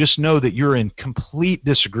 Just know that you're in complete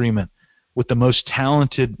disagreement with the most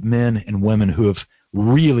talented men and women who have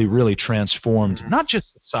really, really transformed, not just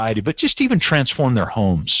society, but just even transformed their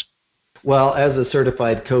homes. Well, as a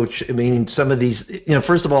certified coach, I mean, some of these,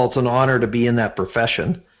 first of all, it's an honor to be in that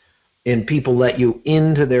profession, and people let you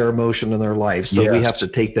into their emotion in their life. So we have to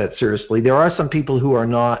take that seriously. There are some people who are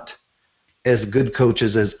not as good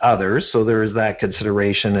coaches as others, so there is that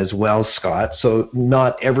consideration as well, Scott. So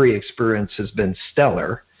not every experience has been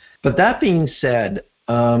stellar. But that being said,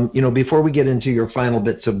 before we get into your final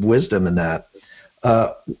bits of wisdom in that,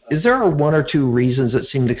 Is there one or two reasons that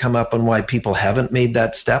seem to come up on why people haven't made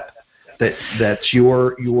that step that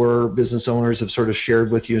your business owners have sort of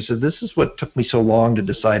shared with you and said, this is what took me so long to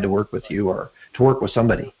decide to work with you or to work with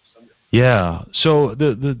somebody? Yeah. So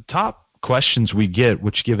the top questions we get,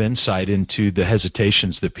 which give insight into the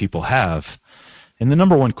hesitations that people have, and the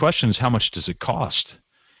number one question is, how much does it cost?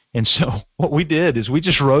 And so what we did is we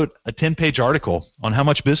just wrote a 10-page article on how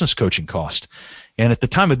much business coaching cost. And at the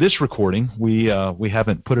time of this recording, we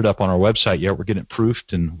haven't put it up on our website yet. We're getting it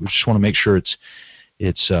proofed, and we just want to make sure it's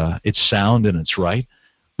sound and it's right.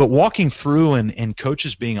 But walking through and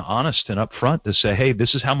coaches being honest and upfront to say, hey,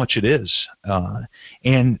 this is how much it is.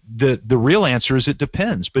 And the real answer is it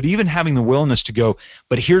depends. But even having the willingness to go,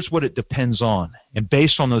 but here's what it depends on. And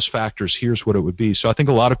based on those factors, here's what it would be. So I think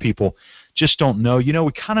a lot of people just don't know. You know,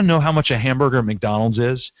 we kind of know how much a hamburger at McDonald's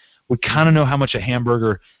is. We kind of know how much a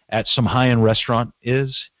hamburger at some high-end restaurant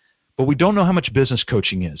is. But we don't know how much business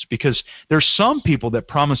coaching is, because there's some people that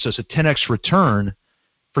promise us a 10x return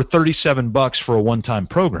for $37 for a one-time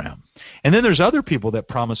program. And then there's other people that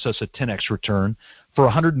promise us a 10x return for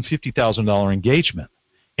a $150,000 engagement.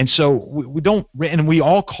 And so we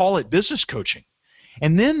all call it business coaching.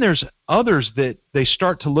 And then there's others that they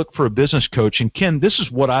start to look for a business coach. And Ken, this is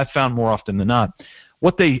what I found more often than not.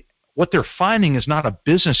 What they're finding is not a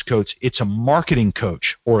business coach, it's a marketing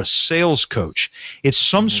coach or a sales coach. It's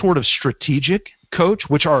some sort of strategic coach,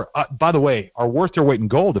 which are, by the way, are worth their weight in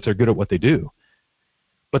gold if they're good at what they do.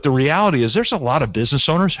 But the reality is there's a lot of business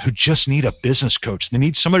owners who just need a business coach. They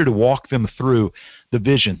need somebody to walk them through the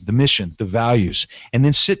vision, the mission, the values, and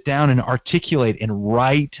then sit down and articulate and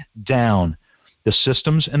write down the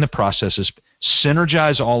systems and the processes,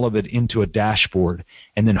 synergize all of it into a dashboard,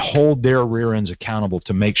 and then hold their rear ends accountable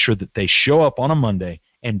to make sure that they show up on a Monday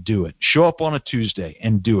and do it, show up on a Tuesday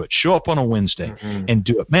and do it, show up on a Wednesday and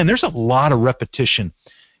do it. Man, there's a lot of repetition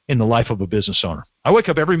in the life of a business owner. I wake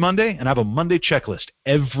up every Monday and I have a Monday checklist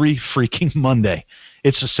every freaking Monday.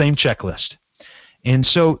 It's the same checklist. And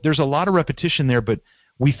so there's a lot of repetition there, but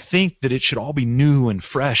we think that it should all be new and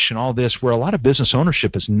fresh and all this, where a lot of business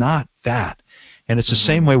ownership is not that. And it's the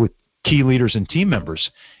same way with key leaders and team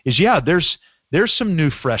members is, there's some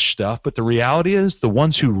new, fresh stuff, but the reality is the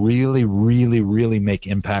ones who really, really, really make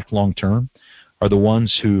impact long-term are the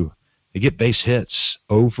ones who they get base hits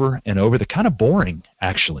over and over. They're kind of boring,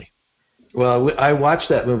 actually. Well, I watched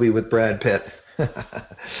that movie with Brad Pitt.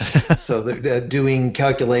 So they're doing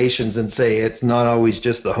calculations and say it's not always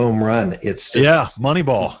just the home run. It's just,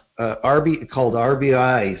 Moneyball. Called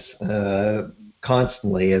RBIs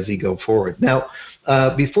constantly as you go forward. Now,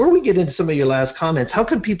 before we get into some of your last comments, how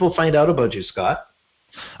can people find out about you, Scott?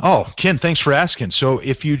 Oh, Ken, thanks for asking. So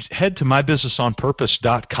if you head to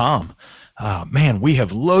mybusinessonpurpose.com, man, we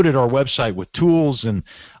have loaded our website with tools and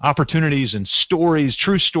opportunities and stories,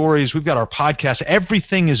 true stories. We've got our podcast.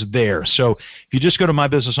 Everything is there. So if you just go to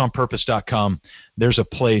mybusinessonpurpose.com, there's a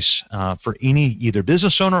place for any either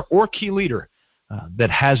business owner or key leader that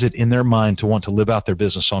has it in their mind to want to live out their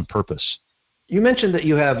business on purpose. You mentioned that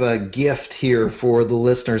you have a gift here for the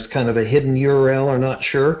listeners, kind of a hidden URL or not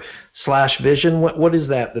sure, /vision. What is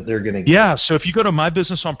that they're going to get? Yeah, so if you go to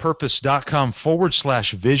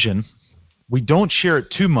mybusinessonpurpose.com/vision, we don't share it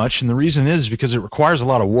too much, and the reason is because it requires a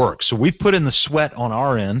lot of work. So we put in the sweat on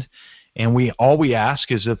our end, and all we ask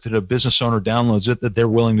is if the business owner downloads it, that they're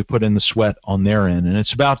willing to put in the sweat on their end. And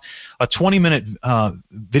it's about a 20-minute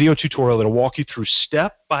video tutorial that will walk you through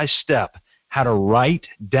step by step how to write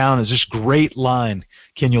down. Is this great line,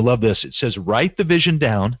 Ken, you'll love this. It says, write the vision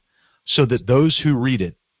down so that those who read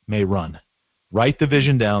it may run. Write the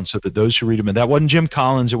vision down so that those who read it. And that wasn't Jim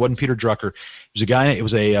Collins. It wasn't Peter Drucker. It was a guy. It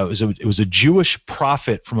was a Jewish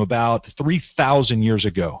prophet from about 3,000 years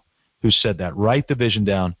ago who said that. Write the vision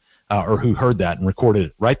down, or who heard that and recorded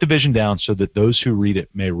it. Write the vision down so that those who read it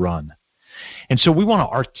may run. And so we want to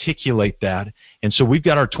articulate that. And so we've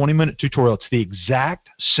got our 20-minute tutorial. It's the exact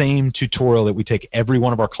same tutorial that we take every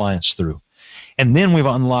one of our clients through. And then we've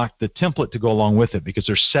unlocked the template to go along with it, because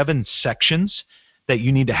there's 7 sections that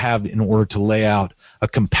you need to have in order to lay out a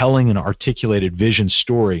compelling and articulated vision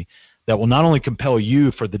story that will not only compel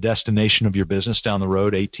you for the destination of your business down the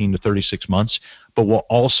road, 18 to 36 months, but will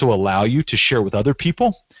also allow you to share with other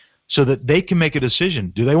people so that they can make a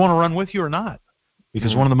decision. Do they want to run with you or not?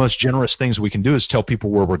 Because one of the most generous things we can do is tell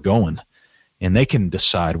people where we're going, and they can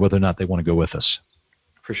decide whether or not they want to go with us.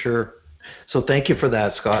 For sure. So thank you for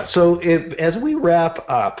that, Scott. So as we wrap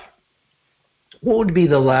up, what would be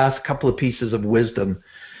the last couple of pieces of wisdom?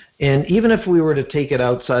 And even if we were to take it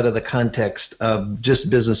outside of the context of just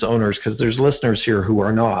business owners, because there's listeners here who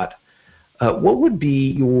are not, what would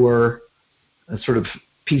be your sort of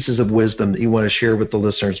pieces of wisdom that you want to share with the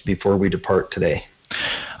listeners before we depart today?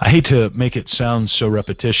 I hate to make it sound so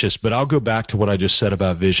repetitious, but I'll go back to what I just said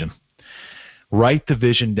about vision. Write the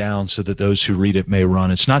vision down so that those who read it may run.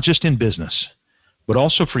 It's not just in business, but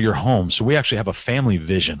also for your home. So we actually have a family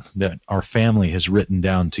vision that our family has written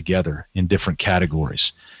down together in different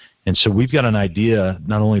categories. And so we've got an idea,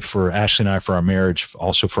 not only for Ashley and I, for our marriage,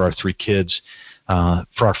 also for our 3 kids, for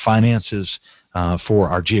our finances, for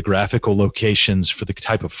our geographical locations, for the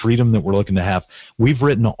type of freedom that we're looking to have. We've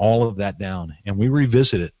written all of that down, and we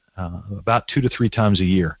revisit it about 2 to 3 times a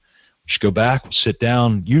year. We just go back, we'll sit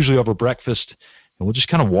down, usually over breakfast, and we'll just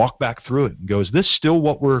kind of walk back through it and go, is this still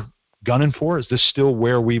what we're gunning for? Is this still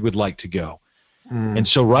where we would like to go? And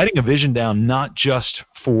so writing a vision down, not just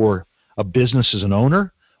for a business as an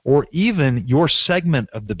owner or even your segment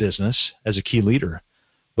of the business as a key leader,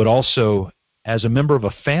 but also as a member of a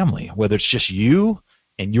family, whether it's just you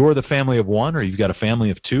and you're the family of 1, or you've got a family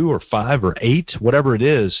of 2 or 5 or 8, whatever it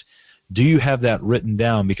is. Do you have that written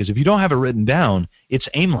down? Because if you don't have it written down, it's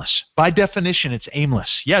aimless. By definition, it's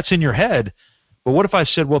aimless. Yeah, it's in your head, but what if I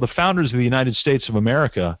said, well, the founders of the United States of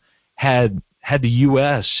America had the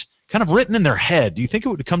U.S. kind of written in their head? Do you think it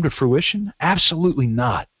would come to fruition? Absolutely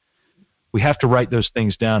not. We have to write those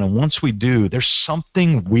things down, and once we do, there's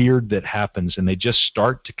something weird that happens, and they just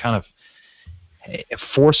start to kind of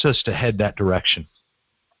force us to head that direction.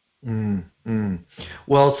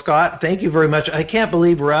 Well, Scott, thank you very much. I can't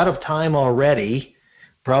believe we're out of time already.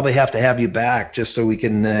 Probably have to have you back just so we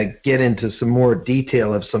can get into some more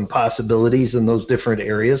detail of some possibilities in those different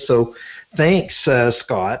areas. So thanks,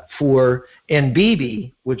 Scott, and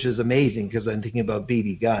BB, which is amazing because I'm thinking about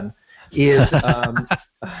BB gun,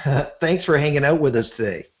 thanks for hanging out with us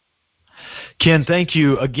today. Ken, thank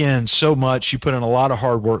you again so much. You put in a lot of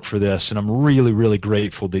hard work for this, and I'm really, really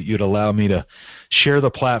grateful that you'd allow me to share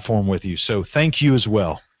the platform with you. So thank you as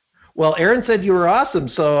well. Well, Aaron said you were awesome,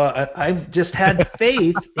 so I've just had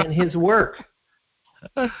faith in his work.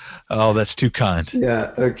 Oh, that's too kind.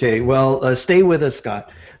 Yeah, okay. Well, stay with us,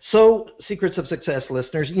 Scott. So, Secrets of Success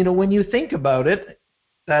listeners, when you think about it,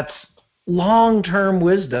 that's long-term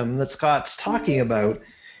wisdom that Scott's talking about,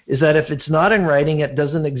 is that if it's not in writing, it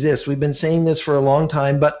doesn't exist. We've been saying this for a long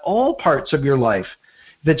time, but all parts of your life,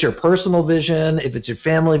 if it's your personal vision, if it's your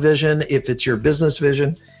family vision, if it's your business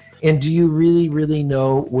vision, and do you really, really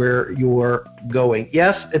know where you're going?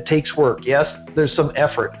 Yes, it takes work. Yes, there's some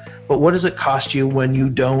effort, but what does it cost you when you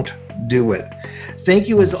don't do it? Thank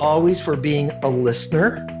you as always for being a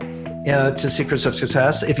listener to Secrets of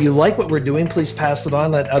Success. If you like what we're doing, please pass it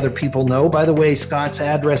on, let other people know. By the way, Scott's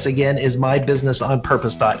address again is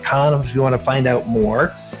mybusinessonpurpose.com if you want to find out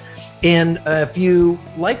more. And if you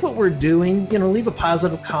like what we're doing, leave a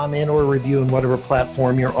positive comment or a review on whatever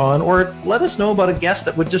platform you're on, or let us know about a guest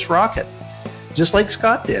that would just rock it, just like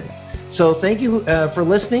Scott did. So thank you for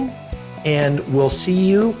listening, and we'll see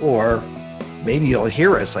you, or maybe you'll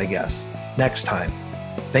hear us, I guess, next time.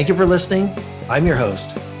 Thank you for listening. I'm your host,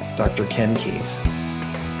 Dr. Ken Keys.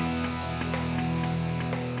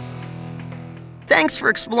 Thanks for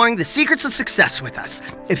exploring the secrets of success with us.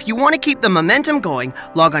 If you want to keep the momentum going,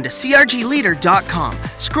 log on to crgleader.com.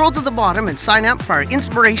 Scroll to the bottom and sign up for our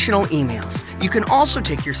inspirational emails. You can also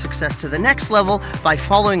take your success to the next level by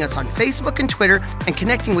following us on Facebook and Twitter and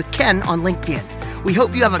connecting with Ken on LinkedIn. We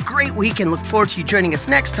hope you have a great week and look forward to you joining us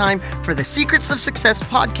next time for the Secrets of Success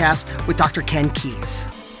podcast with Dr. Ken Keys.